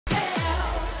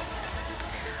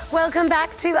Welcome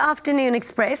back to Afternoon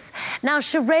Express. Now,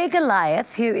 Sheray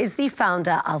Goliath, who is the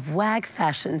founder of Wag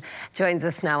Fashion, joins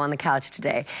us now on the couch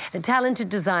today. The talented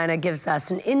designer gives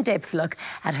us an in-depth look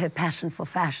at her passion for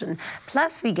fashion.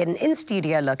 Plus, we get an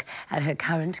in-studio look at her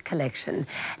current collection.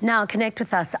 Now, connect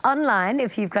with us online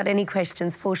if you've got any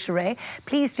questions for Sheray.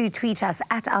 Please do tweet us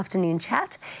at Afternoon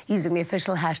Chat using the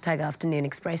official hashtag Afternoon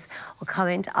Express or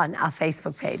comment on our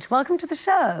Facebook page. Welcome to the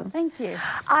show. Thank you.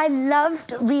 I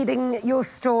loved reading your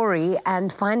story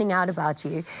and finding out about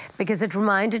you because it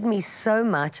reminded me so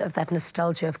much of that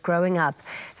nostalgia of growing up,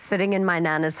 sitting in my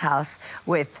nana's house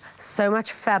with so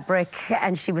much fabric,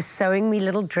 and she was sewing me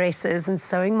little dresses and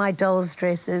sewing my dolls'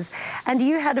 dresses. And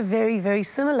you had a very, very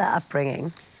similar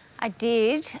upbringing. I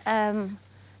did.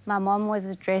 My mom was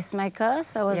a dressmaker,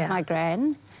 so was my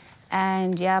gran.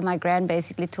 And yeah, my gran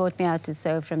basically taught me how to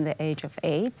sew from the age of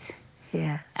 8.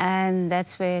 Yeah. And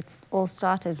that's where it all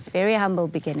started. Very humble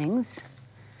beginnings.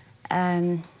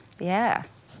 Yeah.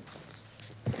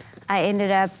 I ended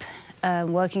up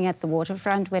working at the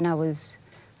waterfront when I was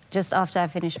just after I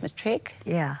finished matric.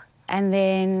 Yeah. And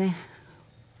then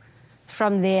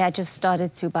from there, I just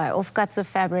started to buy offcuts of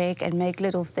fabric and make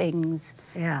little things.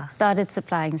 Yeah. Started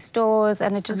supplying stores,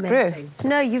 and it just grew.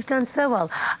 No, you've done so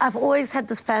well. I've always had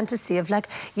this fantasy of, like,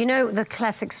 you know, the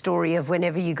classic story of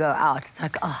whenever you go out, it's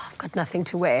like, oh, I've got nothing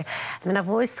to wear. And then I've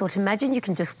always thought, imagine you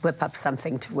can just whip up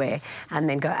something to wear and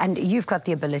then go. And you've got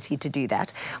the ability to do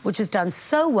that, which is done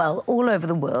so well all over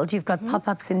the world. You've got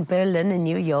pop-ups in Berlin and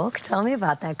New York. Tell me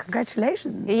about that.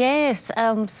 Congratulations. Yes.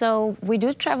 So we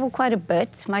do travel quite a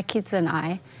bit, my kids and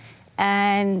I.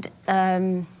 And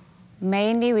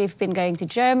mainly we've been going to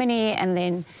Germany, and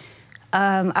then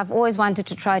I've always wanted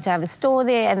to try to have a store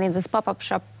there, and then this pop-up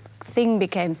shop thing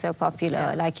became so popular.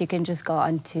 Yeah. Like, you can just go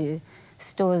onto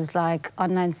stores like,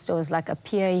 online stores like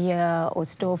Appear here or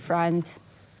Storefront,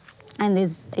 and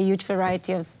there's a huge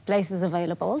variety of places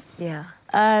available. Yeah.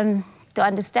 To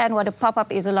understand what a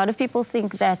pop-up is, a lot of people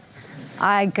think that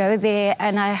I go there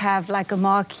and I have like a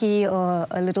marquee or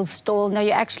a little stall. No,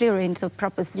 you actually rent a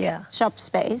proper shop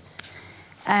space,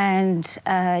 and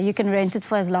you can rent it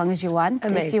for as long as you want.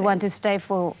 Amazing. If you want to stay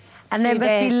for And they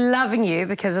must be loving you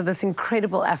because of this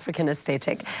incredible African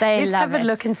aesthetic. Let's have a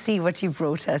look and see what you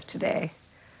brought us today.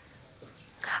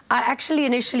 I actually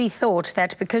initially thought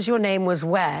that because your name was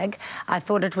Wag, I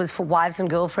thought it was for wives and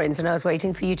girlfriends, and I was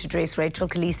waiting for you to dress Rachel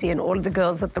Khaleesi and all of the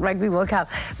girls at the Rugby World Cup.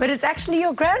 But it's actually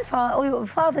your grandfather or your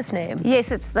father's name.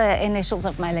 Yes, it's the initials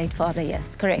of my late father,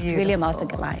 yes, correct. Beautiful. William Arthur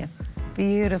Goliath.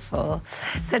 Beautiful.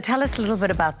 So tell us a little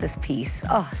bit about this piece.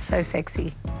 Oh, so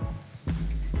sexy.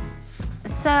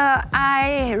 So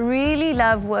I really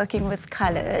love working with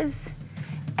colours.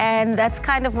 And that's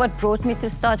kind of what brought me to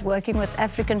start working with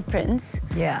African prints.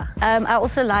 Yeah. I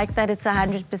also like that it's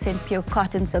 100% pure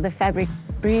cotton, so the fabric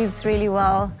breathes really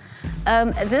well.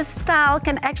 This style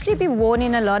can actually be worn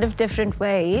in a lot of different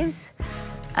ways.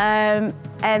 And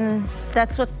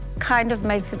that's what kind of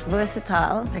makes it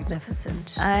versatile.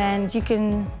 Magnificent. And you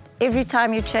can, every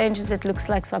time you change it, it looks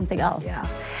like something else. Yeah.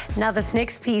 Now, this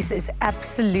next piece is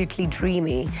absolutely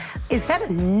dreamy. Is that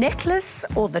a necklace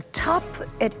or the top?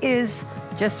 It is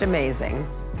just amazing.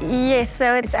 Yes,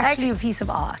 so it's actually a piece of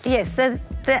art. Yes, so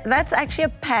that's actually a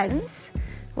pants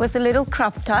with a little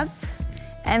crop top,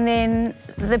 and then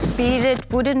the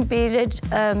wooden beaded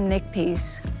neck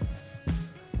piece.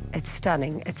 It's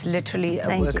stunning. It's literally a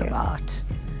Thank work you. of art.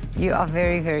 You are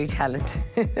very, very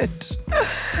talented.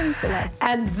 Thanks a lot.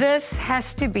 And this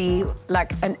has to be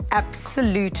like an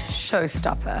absolute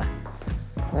showstopper.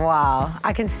 Wow.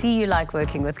 I can see you like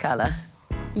working with colour.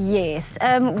 Yes.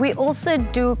 We also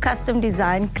do custom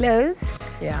design clothes.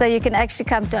 Yeah. So you can actually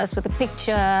come to us with a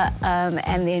picture,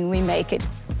 and then we make it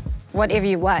whatever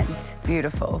you want.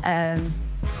 Beautiful.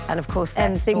 And of course,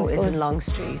 that store is in Long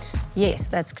Street. Yes,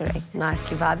 that's correct.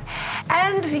 Nicely vibed.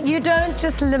 And you don't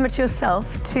just limit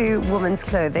yourself to women's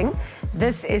clothing.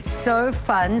 This is so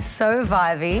fun, so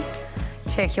vibey.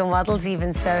 Check, your model's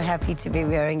even so happy to be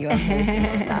wearing your amazing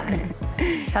design.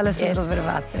 Tell us a little bit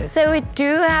about this. So we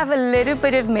do have a little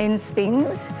bit of men's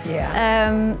things.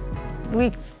 Yeah.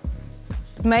 We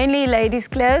mainly ladies'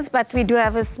 clothes, but we do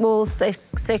have a small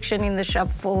section in the shop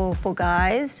for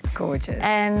guys. Gorgeous.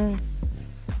 And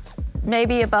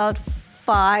maybe about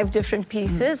 5 different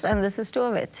pieces, and this is 2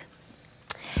 of it.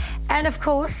 And of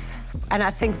course, and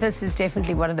I think this is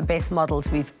definitely one of the best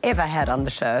models we've ever had on the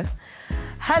show.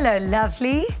 Hello,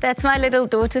 lovely. That's my little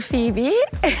daughter, Phoebe.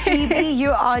 Phoebe,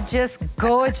 you are just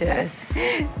gorgeous.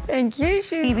 Thank you.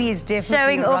 Phoebe is definitely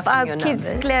showing off our your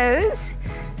kids' numbers. clothes.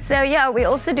 So yeah, we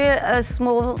also do a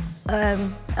small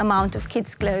amount of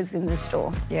kids' clothes in the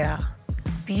store. Yeah.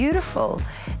 Beautiful.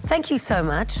 Thank you so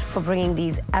much for bringing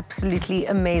these absolutely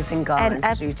amazing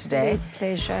garments through today.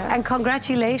 Pleasure. And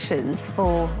congratulations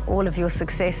for all of your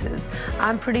successes.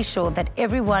 I'm pretty sure that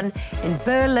everyone in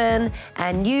Berlin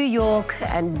and New York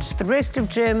and the rest of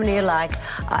Germany alike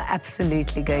are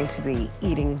absolutely going to be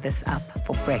eating this up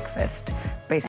for breakfast.